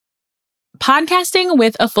Podcasting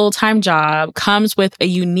with a full-time job comes with a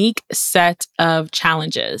unique set of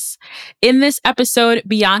challenges. In this episode,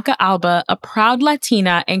 Bianca Alba, a proud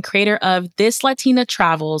Latina and creator of This Latina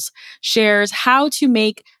Travels, shares how to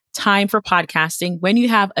make time for podcasting when you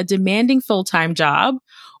have a demanding full-time job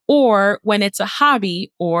or when it's a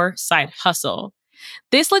hobby or side hustle.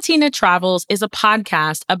 This Latina Travels is a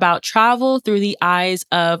podcast about travel through the eyes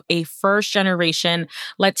of a first-generation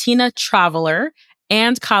Latina traveler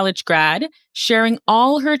and college grad, sharing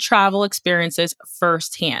all her travel experiences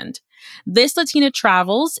firsthand. This Latina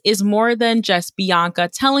Travels is more than just Bianca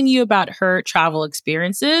telling you about her travel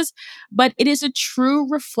experiences, but it is a true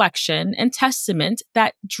reflection and testament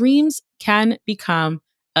that dreams can become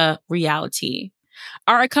a reality.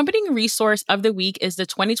 Our accompanying resource of the week is the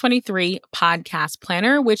 2023 Podcast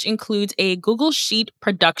Planner, which includes a Google Sheet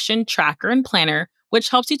production tracker and planner, which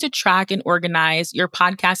helps you to track and organize your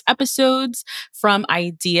podcast episodes from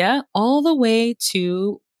idea all the way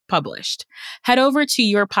to published. Head over to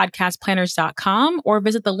yourpodcastplanners.com or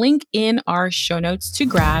visit the link in our show notes to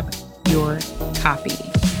grab your copy.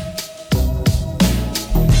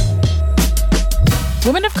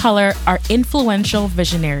 Women of color are influential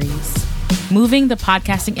visionaries, moving the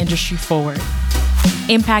podcasting industry forward,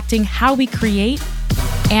 impacting how we create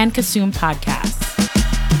and consume podcasts.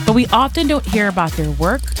 But we often don't hear about their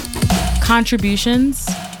work, contributions,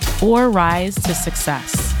 or rise to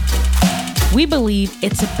success. We believe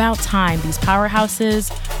it's about time these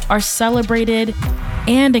powerhouses are celebrated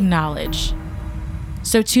and acknowledged.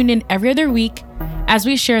 So tune in every other week as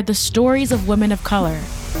we share the stories of women of color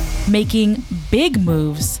making big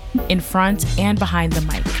moves in front and behind the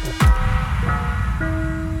mic.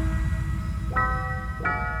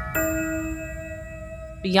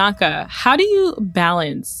 Bianca, how do you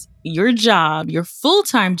balance your job, your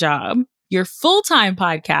full-time job, your full-time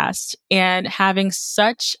podcast, and having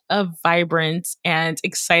such a vibrant and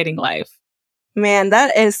exciting life? Man,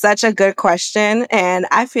 that is such a good question. And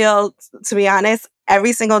I feel, to be honest,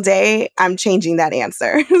 every single day I'm changing that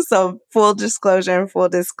answer. So full disclosure and full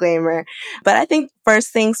disclaimer. But I think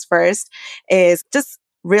first things first is just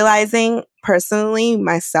realizing personally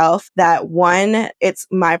myself that one, it's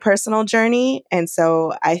my personal journey. And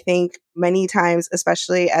so I think many times,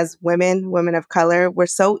 especially as women of color, we're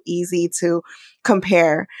so easy to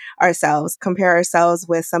compare ourselves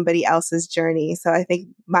with somebody else's journey. So I think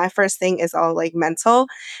my first thing is all like mental.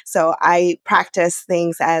 So I practice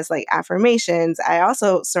things as like affirmations. I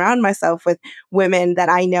also surround myself with women that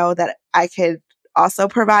I know that I could also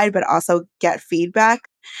provide, but also get feedback.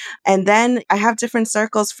 And then I have different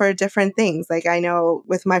circles for different things. Like I know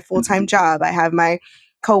with my full-time job, I have my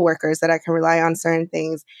coworkers that I can rely on certain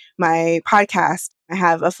things. My podcast, I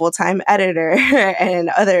have a full-time editor and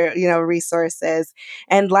other, resources.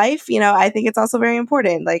 And life, I think it's also very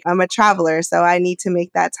important. Like I'm a traveler, so I need to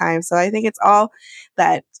make that time. So I think it's all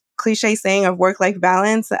that cliche saying of work-life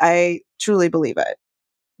balance. I truly believe it.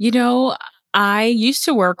 I used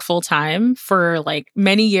to work full-time for like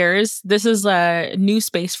many years. This is a new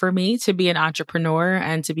space for me to be an entrepreneur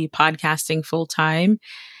and to be podcasting full-time.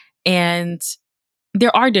 And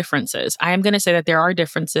there are differences. I am going to say that there are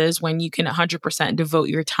differences when you can 100% devote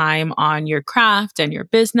your time on your craft and your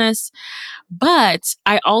business. But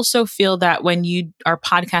I also feel that when you are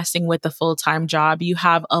podcasting with a full-time job, you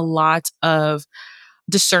have a lot of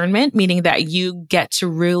discernment, meaning that you get to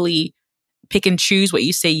really pick and choose what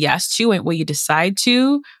you say yes to and what you decide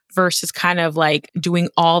to versus kind of like doing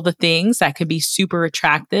all the things that could be super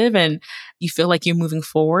attractive and you feel like you're moving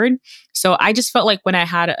forward. So I just felt like when I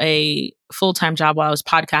had a full-time job while I was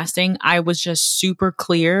podcasting, I was just super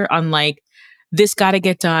clear on like, this got to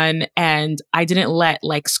get done. And I didn't let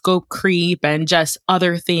like scope creep and just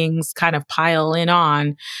other things kind of pile in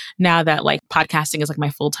on now that like podcasting is like my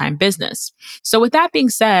full-time business. So with that being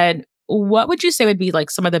said, what would you say would be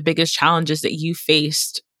like some of the biggest challenges that you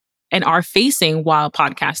faced and are facing while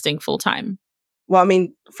podcasting full time? Well, I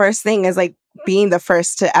mean, first thing is like being the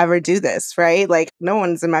first to ever do this, right? Like no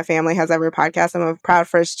one's in my family has ever podcasted. I'm a proud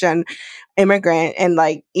first gen immigrant. And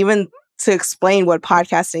like even to explain what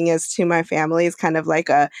podcasting is to my family is kind of like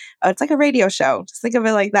it's like a radio show. Just think of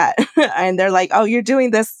it like that. And they're like, oh, you're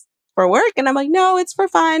doing this for work? And I'm like, no, it's for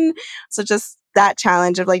fun. So just that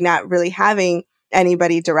challenge of like not really having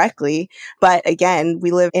anybody directly. But again,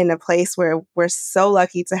 we live in a place where we're so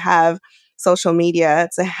lucky to have social media,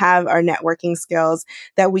 to have our networking skills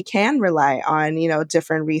that we can rely on,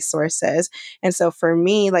 different resources. And so for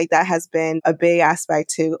me, like that has been a big aspect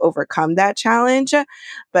to overcome that challenge.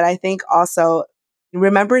 But I think also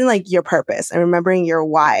remembering like your purpose and remembering your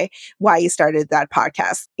why you started that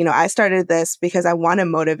podcast. I started this because I want to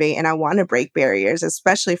motivate and I want to break barriers,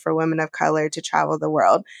 especially for women of color to travel the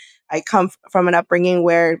world. I come from an upbringing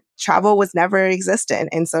where travel was never existent.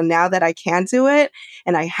 And so now that I can do it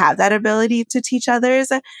and I have that ability to teach others,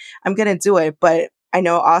 I'm going to do it. But I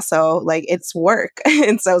know also like it's work.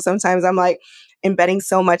 And so sometimes I'm like, embedding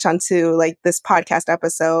so much onto like this podcast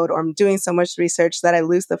episode, or I'm doing so much research that I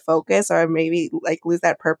lose the focus or maybe like lose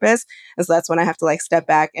that purpose. And so that's when I have to like step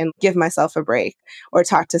back and give myself a break or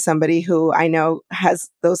talk to somebody who I know has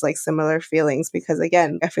those like similar feelings. Because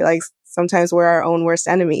again, I feel like sometimes we're our own worst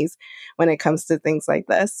enemies when it comes to things like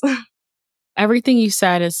this. Everything you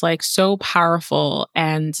said is like so powerful.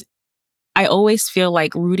 And I always feel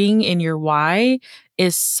like rooting in your why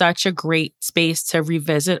is such a great space to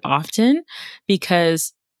revisit often,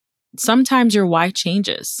 because sometimes your why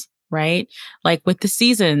changes, right? Like with the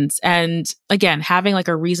seasons. And again, having like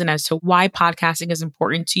a reason as to why podcasting is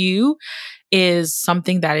important to you is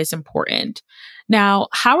something that is important. Now,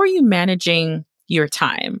 how are you managing your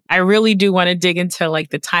time? I really do want to dig into like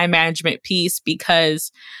the time management piece, because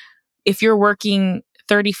if you're working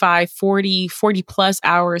 35, 40 plus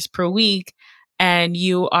hours per week and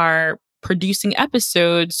you are producing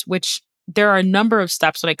episodes, which there are a number of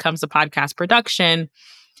steps when it comes to podcast production,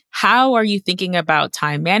 how are you thinking about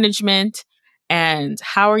time management and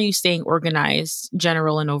how are you staying organized,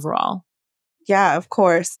 general and overall? Yeah, of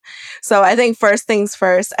course. So I think first things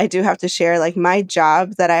first, I do have to share like my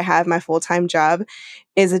job that I have, my full-time job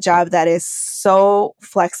is a job that is so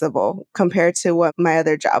flexible compared to what my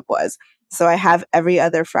other job was. So I have every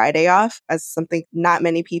other Friday off, as something not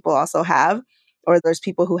many people also have, or there's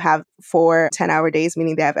people who have 4 10-hour days,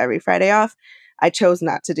 meaning they have every Friday off. I chose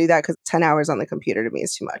not to do that because 10 hours on the computer to me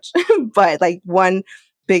is too much. But like one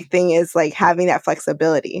big thing is like having that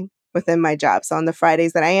flexibility within my job. So on the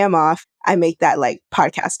Fridays that I am off, I make that like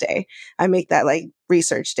podcast day. I make that like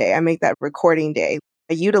research day. I make that recording day.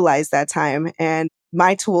 I utilize that time, and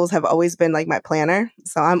my tools have always been like my planner.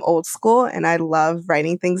 So I'm old school and I love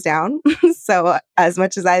writing things down. So as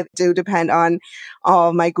much as I do depend on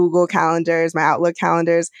all my Google calendars, my Outlook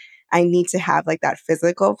calendars, I need to have like that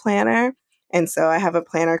physical planner. And so I have a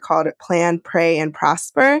planner called Plan, Pray, and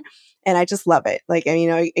Prosper. And I just love it. Like,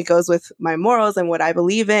 and, it goes with my morals and what I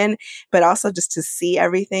believe in, but also just to see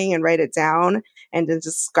everything and write it down and to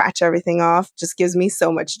just scratch everything off just gives me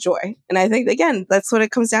so much joy. And I think, again, that's what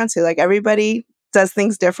it comes down to. Like, everybody does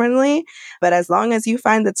things differently, but as long as you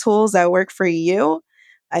find the tools that work for you,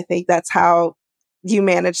 I think that's how you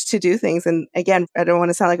manage to do things. And again, I don't want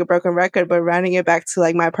to sound like a broken record, but rounding it back to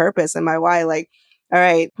like my purpose and my why, like, all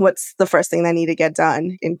right, what's the first thing that I need to get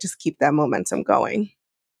done and just keep that momentum going.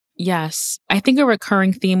 Yes. I think a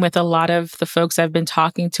recurring theme with a lot of the folks I've been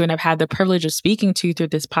talking to and I've had the privilege of speaking to through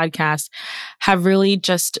this podcast have really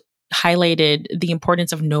just highlighted the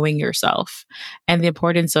importance of knowing yourself and the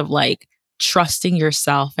importance of like trusting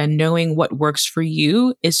yourself and knowing what works for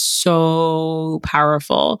you is so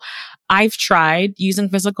powerful. I've tried using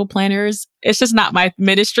physical planners. It's just not my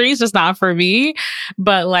ministry. It's just not for me.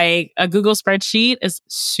 But like a Google spreadsheet is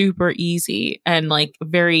super easy and like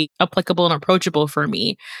very applicable and approachable for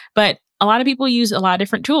me. But a lot of people use a lot of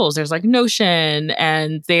different tools. There's like Notion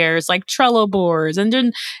and there's like Trello boards. And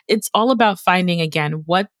then it's all about finding, again,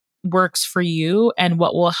 what works for you and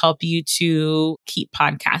what will help you to keep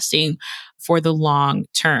podcasting for the long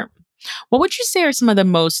term. What would you say are some of the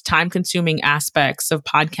most time consuming aspects of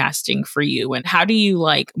podcasting for you? And how do you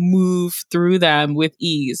like move through them with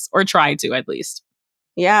ease or try to at least?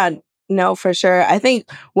 Yeah, no, for sure. I think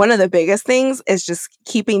one of the biggest things is just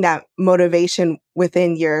keeping that motivation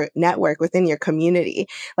within your network, within your community,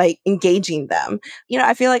 like engaging them.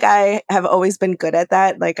 I feel like I have always been good at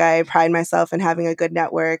that. Like I pride myself in having a good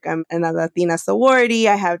network. I'm an Latina sorority.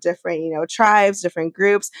 I have different, tribes, different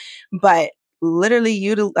groups, but literally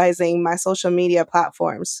utilizing my social media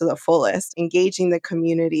platforms to the fullest, engaging the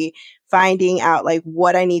community, finding out like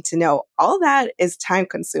what I need to know. All that is time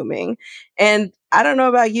consuming. And I don't know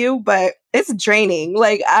about you, but it's draining.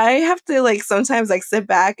 Like I have to like sometimes like sit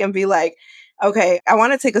back and be like, okay, I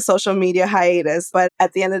want to take a social media hiatus, but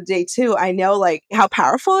at the end of the day too, I know like how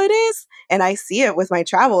powerful it is. And I see it with my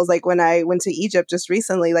travels. Like when I went to Egypt just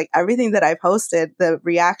recently, like everything that I posted, the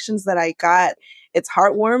reactions that I got, it's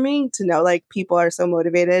heartwarming to know like people are so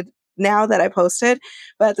motivated now that I posted.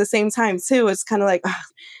 But at the same time too, it's kind of like, ugh,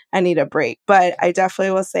 I need a break. But I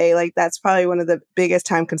definitely will say like that's probably one of the biggest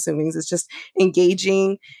time consumings is just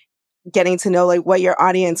engaging, getting to know like what your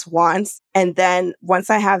audience wants. And then once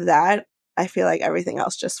I have that, I feel like everything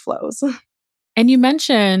else just flows. And you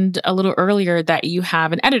mentioned a little earlier that you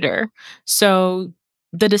have an editor. So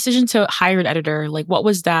the decision to hire an editor, like what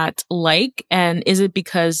was that like? And is it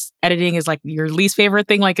because editing is like your least favorite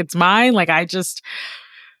thing? Like it's mine. Like I just,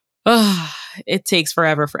 ugh, it takes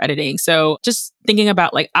forever for editing. So just thinking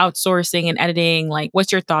about like outsourcing and editing, like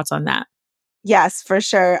what's your thoughts on that? Yes, for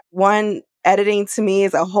sure. One, editing to me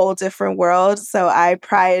is a whole different world. So I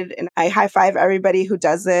pride and I high five everybody who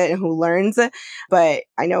does it and who learns it. But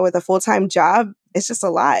I know with a full time job, it's just a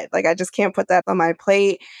lot. Like I just can't put that on my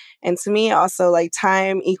plate. And to me, also like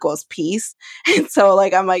time equals peace. And so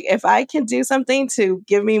like I'm like, if I can do something to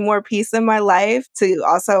give me more peace in my life, to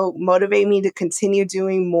also motivate me to continue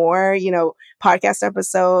doing more, podcast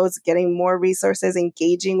episodes, getting more resources,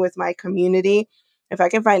 engaging with my community, if I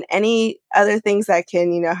can find any other things that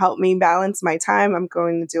can, help me balance my time, I'm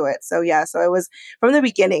going to do it. So yeah, so it was from the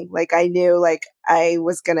beginning, like I knew like I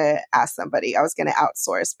was going to ask somebody, I was going to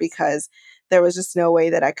outsource because there was just no way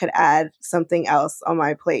that I could add something else on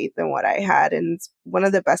my plate than what I had. And it's one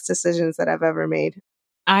of the best decisions that I've ever made.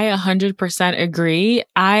 I 100% agree.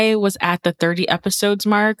 I was at the 30 episodes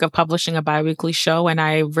mark of publishing a biweekly show, and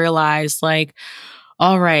I realized, like,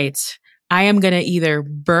 all right, I am going to either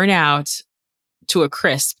burn out to a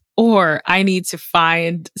crisp or I need to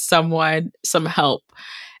find someone some help.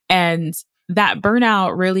 And that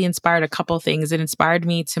burnout really inspired a couple things. It inspired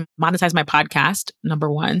me to monetize my podcast,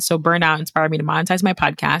 number one. So burnout inspired me to monetize my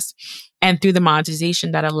podcast. And through the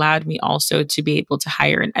monetization, that allowed me also to be able to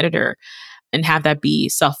hire an editor and have that be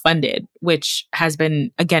self-funded, which has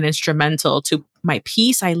been, again, instrumental to my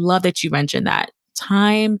peace. I love that you mentioned that.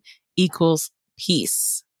 Time equals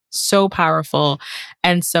peace. So powerful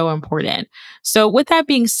and so important. So with that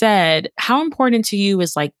being said, how important to you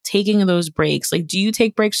is like taking those breaks? Like, do you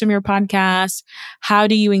take breaks from your podcast? How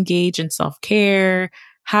do you engage in self-care?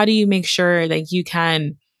 How do you make sure that you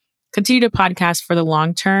can continue to podcast for the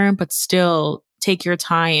long term, but still take your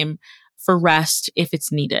time for rest if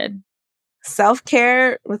it's needed?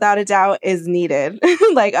 Self-care, without a doubt, is needed.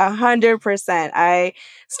 Like 100%. I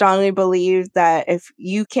strongly believe that if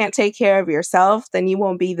you can't take care of yourself, then you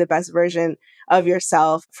won't be the best version of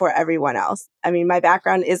yourself for everyone else. I mean, my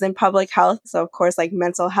background is in public health. So of course, like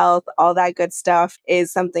mental health, all that good stuff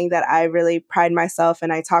is something that I really pride myself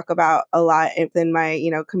and I talk about a lot within my,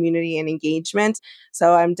 community and engagement.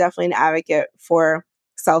 So I'm definitely an advocate for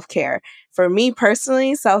self-care. For me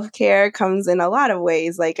personally, self-care comes in a lot of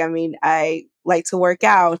ways. Like, I mean, I like to work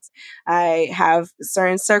out. I have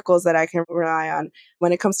certain circles that I can rely on.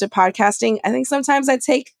 When it comes to podcasting, I think sometimes I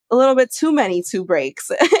take a little bit too many two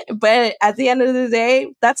breaks. But at the end of the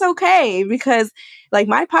day, that's okay because like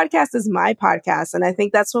my podcast is my podcast. And I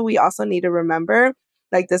think that's what we also need to remember.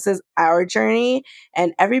 Like this is our journey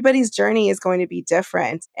and everybody's journey is going to be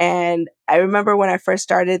different. And I remember when I first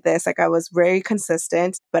started this, like I was very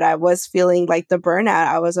consistent, but I was feeling like the burnout.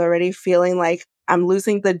 I was already feeling like I'm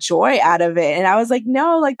losing the joy out of it. And I was like,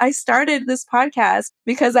 no, like I started this podcast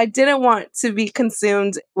because I didn't want to be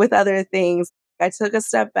consumed with other things. I took a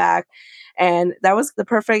step back and that was the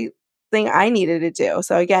perfect thing I needed to do.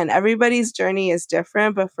 So again, everybody's journey is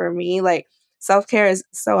different, but for me, like self-care is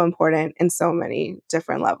so important in so many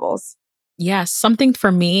different levels. Yes, something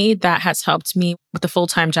for me that has helped me with the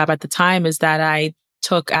full-time job at the time is that I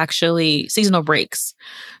took actually seasonal breaks.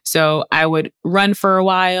 So I would run for a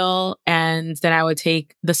while and then I would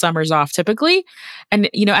take the summers off typically. And,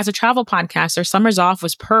 as a travel podcaster, summers off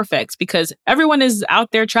was perfect because everyone is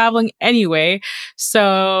out there traveling anyway.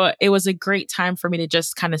 So it was a great time for me to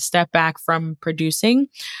just kind of step back from producing.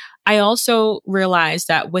 I also realized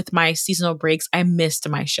that with my seasonal breaks, I missed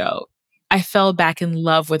my show. I fell back in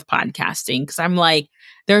love with podcasting because I'm like,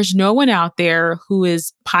 there's no one out there who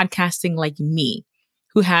is podcasting like me,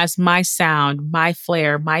 who has my sound, my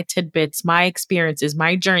flair, my tidbits, my experiences,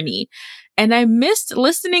 my journey. And I missed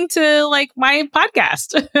listening to like my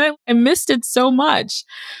podcast. I missed it so much.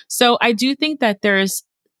 So I do think that there's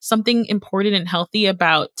something important and healthy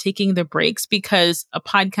about taking the breaks because a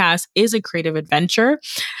podcast is a creative adventure.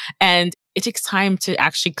 And it takes time to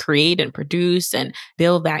actually create and produce and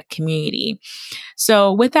build that community.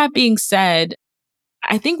 So, with that being said,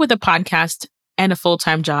 I think with a podcast and a full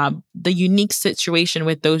time job, the unique situation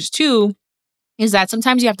with those two is that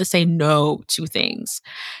sometimes you have to say no to things.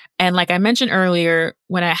 And like I mentioned earlier,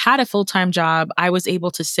 when I had a full time job, I was able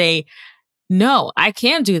to say, no, I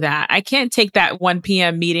can't do that. I can't take that 1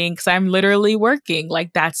 p.m. meeting because I'm literally working.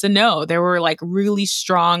 Like, that's a no. There were like really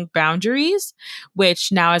strong boundaries,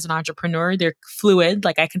 which now as an entrepreneur, they're fluid.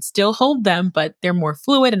 Like, I can still hold them, but they're more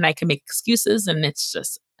fluid and I can make excuses. And it's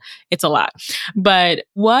a lot. But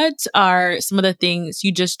what are some of the things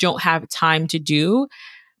you just don't have time to do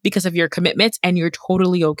because of your commitments and you're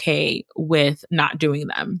totally okay with not doing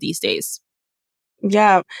them these days?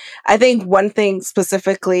 Yeah. I think one thing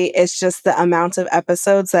specifically is just the amount of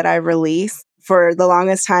episodes that I release. For the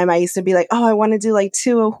longest time, I used to be like, oh, I want to do like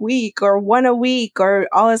two a week or one a week or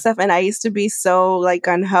all this stuff. And I used to be so like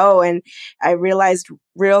gun ho. And I realized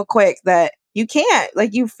real quick that you can't,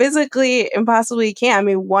 like, you physically impossibly can't. I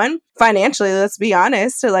mean, one, financially, let's be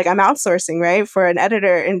honest, so, like, I'm outsourcing, right, for an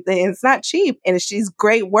editor, and it's not cheap. And she's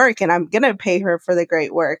great work, and I'm going to pay her for the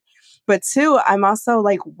great work. But two, I'm also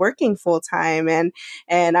like working full time, and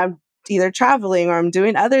I'm either traveling or I'm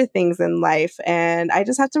doing other things in life. And I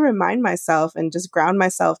just have to remind myself and just ground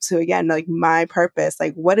myself to, again, like my purpose.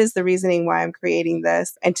 Like, what is the reasoning why I'm creating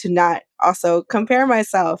this? And to not also compare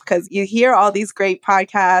myself, because you hear all these great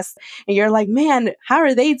podcasts and you're like, man, how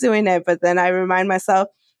are they doing it? But then I remind myself,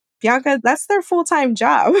 Bianca, that's their full time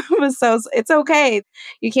job. So it's okay.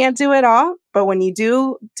 You can't do it all. But when you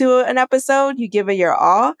do an episode, you give it your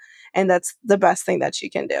all. And that's the best thing that you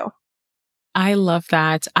can do. I love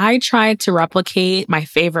that. I tried to replicate my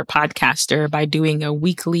favorite podcaster by doing a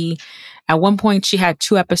weekly. At one point, she had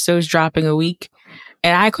 2 episodes dropping a week.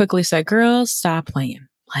 And I quickly said, girl, stop playing.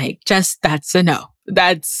 Like, just that's a no.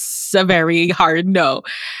 That's a very hard no.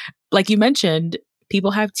 Like you mentioned,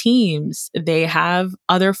 people have teams, they have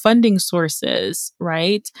other funding sources,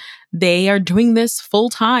 right? They are doing this full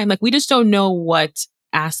time. Like, we just don't know what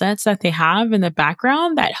assets that they have in the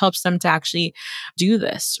background that helps them to actually do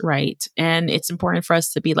this, right? And it's important for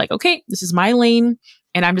us to be like, okay, this is my lane,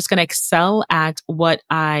 and I'm just going to excel at what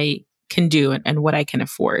I can do and what I can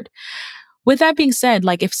afford. With that being said,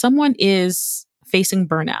 like if someone is facing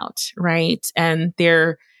burnout, right, and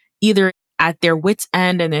they're either at their wits'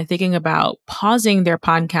 end and they're thinking about pausing their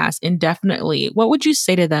podcast indefinitely, what would you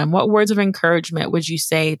say to them? What words of encouragement would you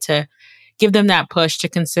say to give them that push to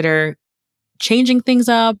consider changing things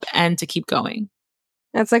up and to keep going?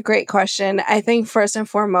 That's a great question. I think first and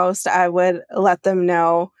foremost, I would let them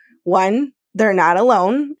know, one, they're not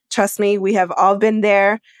alone. Trust me, we have all been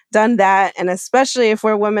there, done that. And especially if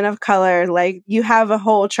we're women of color, like you have a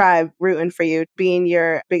whole tribe rooting for you, being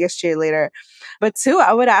your biggest cheerleader. But two,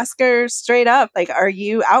 I would ask her straight up, like, are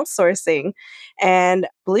you outsourcing? And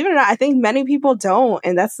believe it or not, I think many people don't.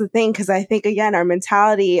 And that's the thing, because I think, again, our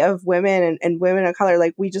mentality of women and women of color,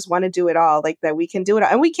 like, we just want to do it all, like, that we can do it all.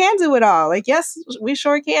 And we can do it all. Like, yes, we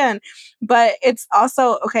sure can. But it's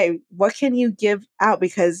also, okay, what can you give out?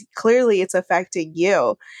 Because clearly it's affecting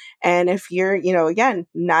you. And if you're, again,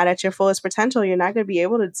 not at your fullest potential, you're not going to be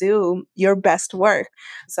able to do your best work.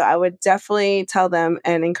 So I would definitely tell them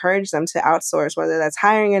and encourage them to outsource, whether that's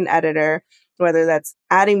hiring an editor, whether that's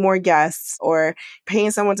adding more guests or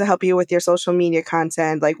paying someone to help you with your social media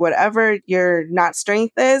content, like whatever your not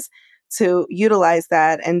strength is, to utilize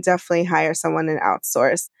that and definitely hire someone and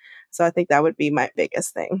outsource. So I think that would be my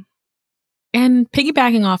biggest thing. And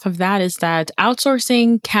piggybacking off of that is that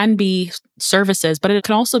outsourcing can be services, but it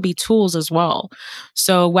can also be tools as well.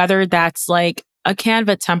 So whether that's like a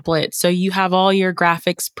Canva template, so you have all your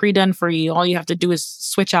graphics pre-done for you, all you have to do is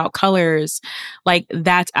switch out colors, like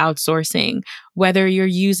that's outsourcing. Whether you're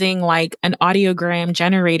using like an audiogram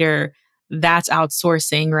generator, that's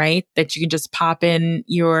outsourcing, right? That you can just pop in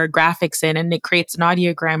your graphics in and it creates an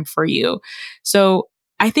audiogram for you. So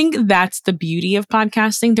I think that's the beauty of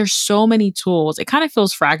podcasting. There's so many tools. It kind of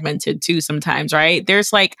feels fragmented too sometimes, right?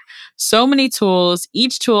 There's like so many tools.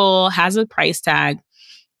 Each tool has a price tag,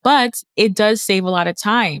 but it does save a lot of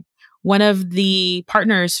time. One of the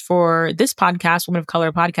partners for this podcast, Women of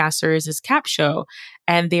Color Podcasters, is CapShow,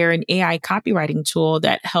 and they're an AI copywriting tool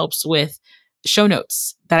that helps with show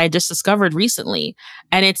notes that I just discovered recently.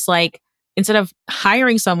 And it's like, instead of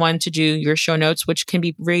hiring someone to do your show notes, which can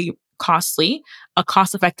be very costly, a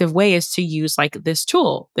cost effective way is to use like this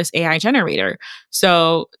tool, this AI generator.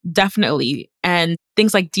 So definitely. And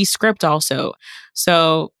things like Descript also.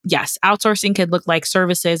 So yes, outsourcing could look like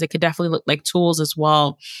services. It could definitely look like tools as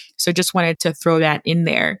well. So just wanted to throw that in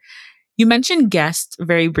there. You mentioned guests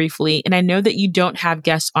very briefly, and I know that you don't have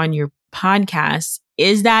guests on your podcast.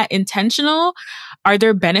 Is that intentional? Are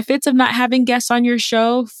there benefits of not having guests on your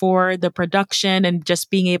show for the production and just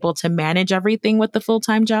being able to manage everything with the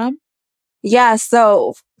full-time job? Yeah,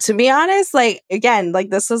 so to be honest, like again, like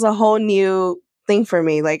this is a whole new thing for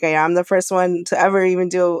me. Like I'm the first one to ever even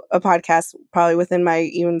do a podcast, probably within my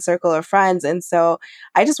even circle of friends. And so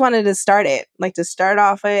I just wanted to start it, like to start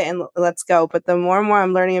off it and let's go. But the more and more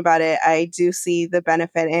I'm learning about it, I do see the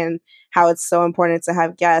benefit in how it's so important to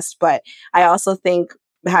have guests. But I also think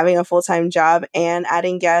having a full-time job and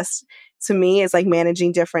adding guests to me is like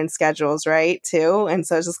managing different schedules, right? Too. And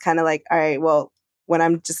so it's just kind of like, all right, well, when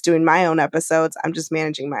I'm just doing my own episodes, I'm just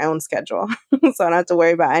managing my own schedule. So I don't have to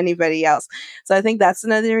worry about anybody else. So I think that's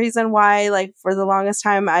another reason why, like, for the longest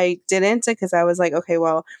time, I didn't, because I was like, okay,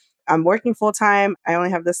 well, I'm working full time. I only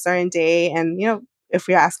have this certain day. And, if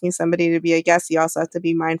you're asking somebody to be a guest, you also have to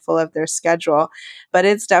be mindful of their schedule. But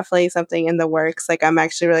it's definitely something in the works. Like, I'm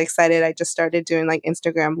actually really excited. I just started doing like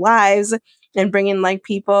Instagram lives and bringing like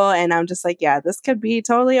people. And I'm just like, yeah, this could be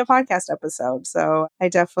totally a podcast episode. So I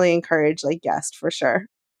definitely encourage like guests for sure.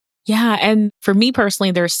 Yeah. And for me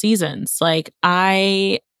personally, there's seasons. Like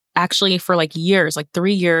I actually, for like years, like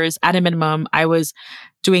 3 years at a minimum, I was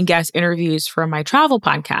doing guest interviews for my travel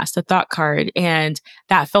podcast, The Thought Card. And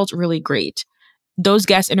that felt really great. Those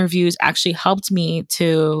guest interviews actually helped me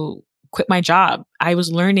to quit my job. I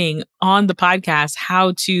was learning on the podcast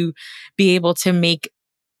how to be able to make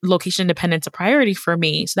location independence a priority for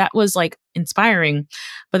me. So that was like inspiring.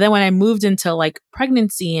 But then when I moved into like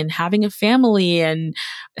pregnancy and having a family and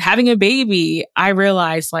having a baby, I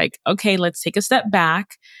realized like, okay, let's take a step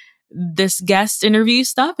back. This guest interview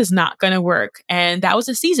stuff is not going to work. And that was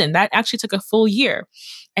a season that actually took a full year.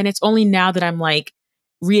 And it's only now that I'm like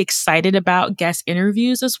re-excited about guest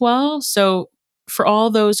interviews as well. So for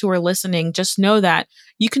all those who are listening, just know that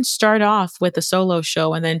you can start off with a solo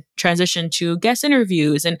show and then transition to guest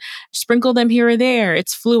interviews and sprinkle them here or there.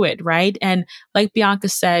 It's fluid, right? And like Bianca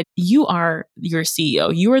said, you are your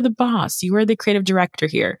CEO. You are the boss. You are the creative director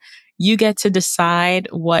here. You get to decide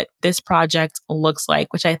what this project looks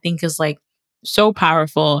like, which I think is like so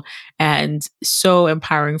powerful and so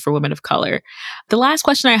empowering for women of color. The last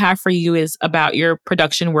question I have for you is about your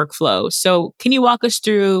production workflow. So, can you walk us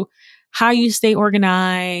through how you stay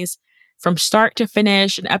organized from start to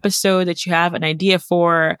finish an episode that you have an idea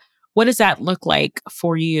for? What does that look like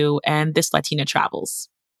for you and This Latina Travels?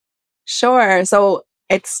 Sure. So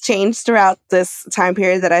it's changed throughout this time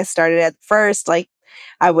period that I started at first. Like,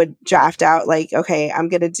 I would draft out like, okay, I'm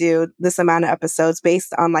going to do this amount of episodes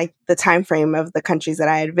based on like the time frame of the countries that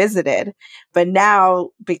I had visited. But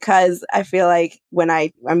now, because I feel like when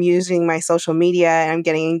I'm using my social media and I'm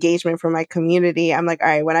getting engagement from my community, I'm like, all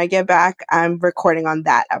right, when I get back, I'm recording on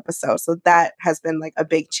that episode. So that has been like a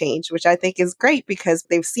big change, which I think is great because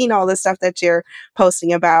they've seen all the stuff that you're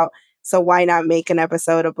posting about. So why not make an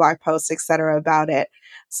episode, a blog post, etc. about it?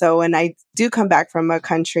 So when I do come back from a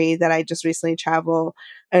country that I just recently traveled,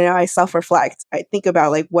 I self-reflect. I think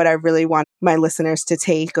about like what I really want my listeners to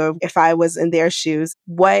take, or if I was in their shoes,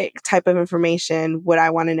 what type of information would I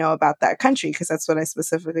want to know about that country? Because that's what I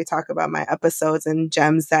specifically talk about in my episodes, and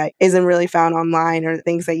gems that isn't really found online or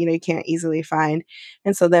things that, you can't easily find.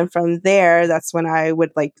 And so then from there, that's when I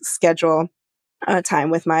would like schedule time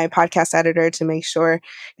with my podcast editor to make sure,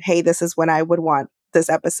 hey, this is when I would want this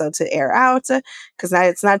episode to air out. Because now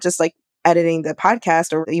it's not just like editing the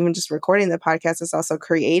podcast or even just recording the podcast, it's also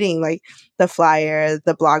creating like the flyer,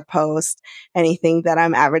 the blog post, anything that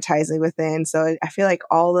I'm advertising within. So I feel like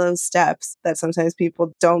all those steps that sometimes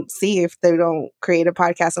people don't see if they don't create a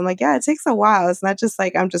podcast. I'm like, yeah, it takes a while. It's not just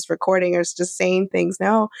like I'm just recording or just saying things.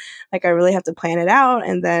 No, like I really have to plan it out.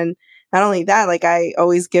 And then not only that, like I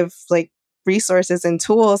always give like resources and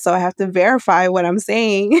tools. So I have to verify what I'm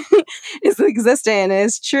saying is existent and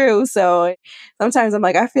is true. So sometimes I'm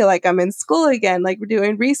like, I feel like I'm in school again, like we're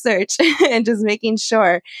doing research and just making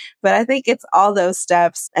sure. But I think it's all those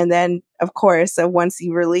steps. And then, of course, so once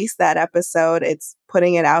you release that episode, it's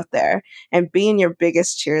putting it out there and being your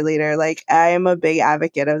biggest cheerleader. Like I am a big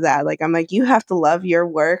advocate of that. Like I'm like, you have to love your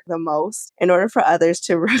work the most in order for others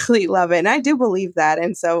to really love it. And I do believe that.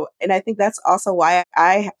 And I think that's also why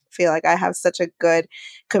I feel like I have such a good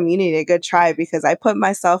community, a good tribe, because I put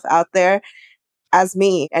myself out there as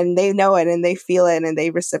me and they know it and they feel it and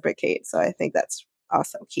they reciprocate. So I think that's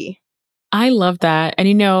also key. I love that.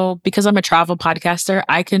 And because I'm a travel podcaster,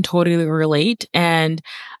 I can totally relate. And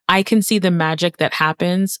I can see the magic that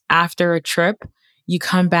happens after a trip. You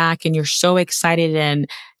come back and you're so excited and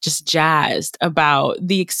just jazzed about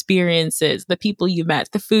the experiences, the people you met,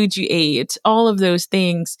 the food you ate, all of those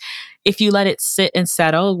things. If you let it sit and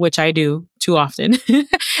settle, which I do too often,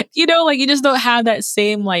 like you just don't have that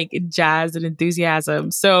same like jazz and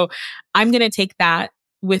enthusiasm. So I'm going to take that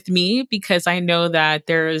with me because I know that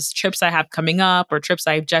there's trips I have coming up or trips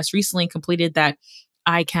I've just recently completed that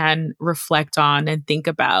I can reflect on and think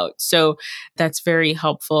about. So that's very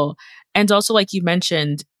helpful. And also, like you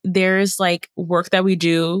mentioned, there's like work that we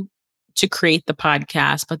do to create the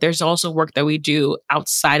podcast, but there's also work that we do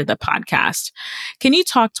outside of the podcast. Can you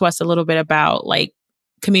talk to us a little bit about like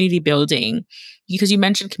community building, because you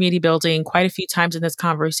mentioned community building quite a few times in this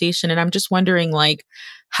conversation. And I'm just wondering, like,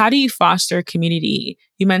 how do you foster community?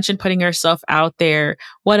 You mentioned putting yourself out there.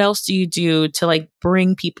 What else do you do to like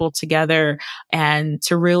bring people together and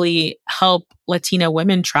to really help Latina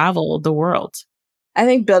women travel the world? I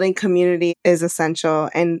think building community is essential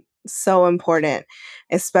and so important,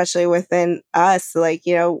 especially within us. Like,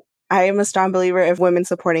 I am a strong believer of women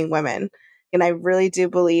supporting women. And I really do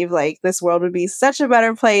believe like this world would be such a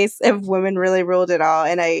better place if women really ruled it all.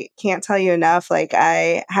 And I can't tell you enough. Like,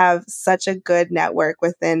 I have such a good network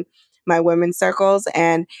within my women's circles.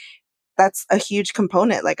 And that's a huge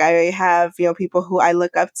component. Like, I have, people who I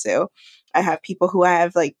look up to. I have people who I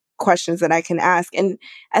have like questions that I can ask. And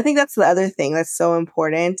I think that's the other thing that's so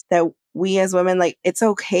important, that we as women, like, it's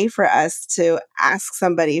okay for us to ask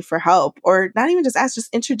somebody for help, or not even just ask,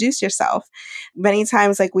 just introduce yourself. Many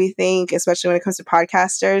times, like, we think, especially when it comes to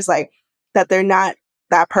podcasters, like, that they're not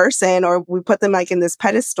that person, or we put them like in this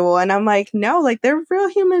pedestal. And I'm like, no, like, they're real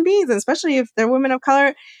human beings. And especially if they're women of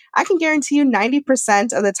color, I can guarantee you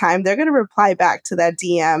 90% of the time they're going to reply back to that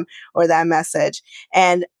DM or that message.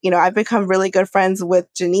 And, I've become really good friends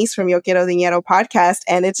with Janice from Yo Quiero Dinero podcast.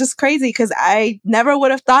 And it's just crazy because I never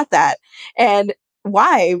would have thought that. And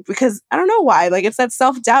why? Because I don't know why. Like, it's that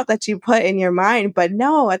self-doubt that you put in your mind. But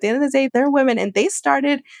no, at the end of the day, they're women and they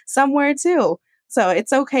started somewhere too. So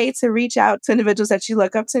it's okay to reach out to individuals that you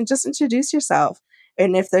look up to and just introduce yourself.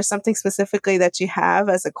 And if there's something specifically that you have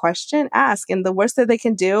as a question, ask. And the worst that they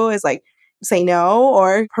can do is like say no,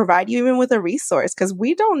 or provide you even with a resource, because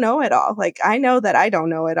we don't know it all. Like, I know that I don't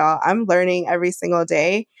know it all. I'm learning every single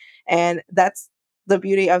day. And that's the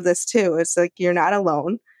beauty of this too. It's like, you're not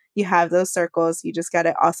alone. You have those circles. You just got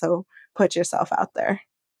to also put yourself out there.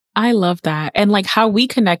 I love that. And like how we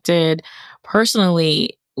connected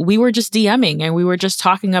personally, we were just DMing and we were just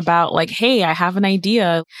talking about like, hey, I have an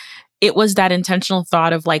idea. It was that intentional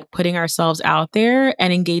thought of like putting ourselves out there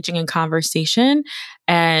and engaging in conversation.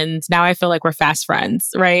 And now I feel like we're fast friends,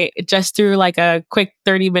 right? Just through like a quick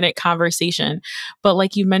 30-minute conversation. But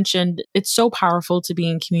like you mentioned, it's so powerful to be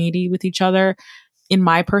in community with each other. In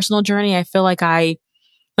my personal journey, I feel like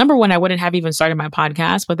number one, I wouldn't have even started my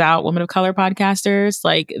podcast without women of color podcasters.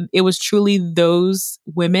 Like, it was truly those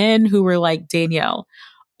women who were like, Danielle,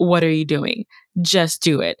 what are you doing? Just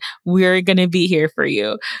do it. We're going to be here for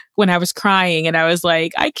you. When I was crying and I was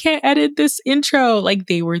like, I can't edit this intro, like,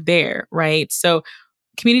 they were there, right? So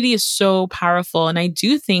community is so powerful. And I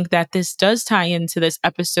do think that this does tie into this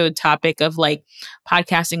episode topic of like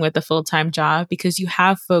podcasting with a full-time job, because you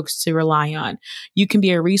have folks to rely on. You can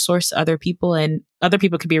be a resource to other people and other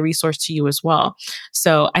people can be a resource to you as well.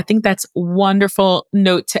 So I think that's a wonderful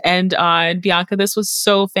note to end on. Bianca, this was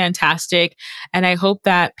so fantastic. And I hope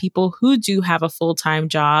that people who do have a full-time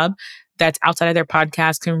job that's outside of their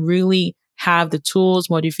podcast can really have the tools,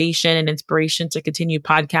 motivation, and inspiration to continue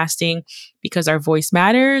podcasting, because our voice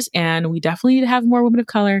matters. And we definitely need to have more women of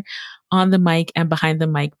color on the mic and behind the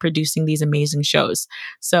mic producing these amazing shows.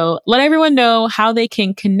 So let everyone know how they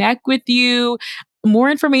can connect with you, more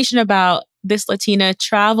information about This Latina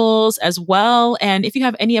Travels as well. And if you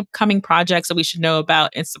have any upcoming projects that we should know about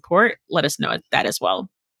and support, let us know that as well.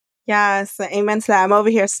 Yes, amen to that. I'm over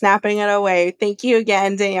here snapping it away. Thank you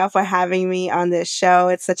again, Danielle, for having me on this show.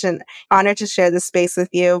 It's such an honor to share this space with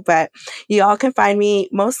you. But you all can find me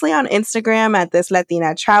mostly on Instagram at This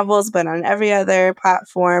Latina Travels, but on every other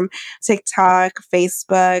platform, TikTok,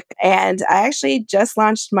 Facebook. And I actually just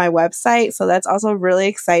launched my website. So that's also really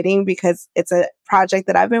exciting because it's a project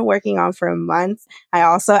that I've been working on for a month. I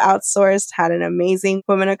also outsourced, had an amazing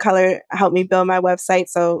woman of color help me build my website.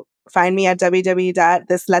 So find me at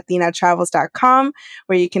www.thislatinatravels.com,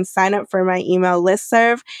 where you can sign up for my email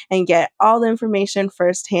listserv and get all the information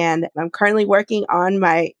firsthand. I'm currently working on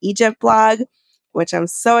my Egypt blog, which I'm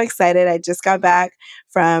so excited. I just got back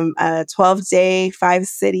from a 12-day,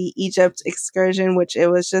 5-city Egypt excursion, which it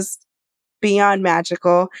was just beyond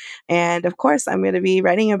magical. And of course, I'm going to be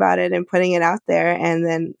writing about it and putting it out there, and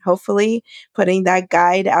then hopefully putting that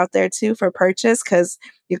guide out there too for purchase, because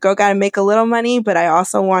your girl got to make a little money, but I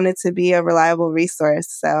also want it to be a reliable resource.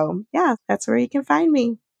 So yeah, that's where you can find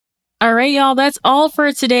me. All right, y'all, that's all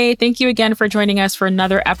for today. Thank you again for joining us for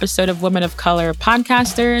another episode of Women of Color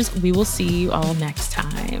Podcasters. We will see you all next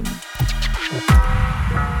time.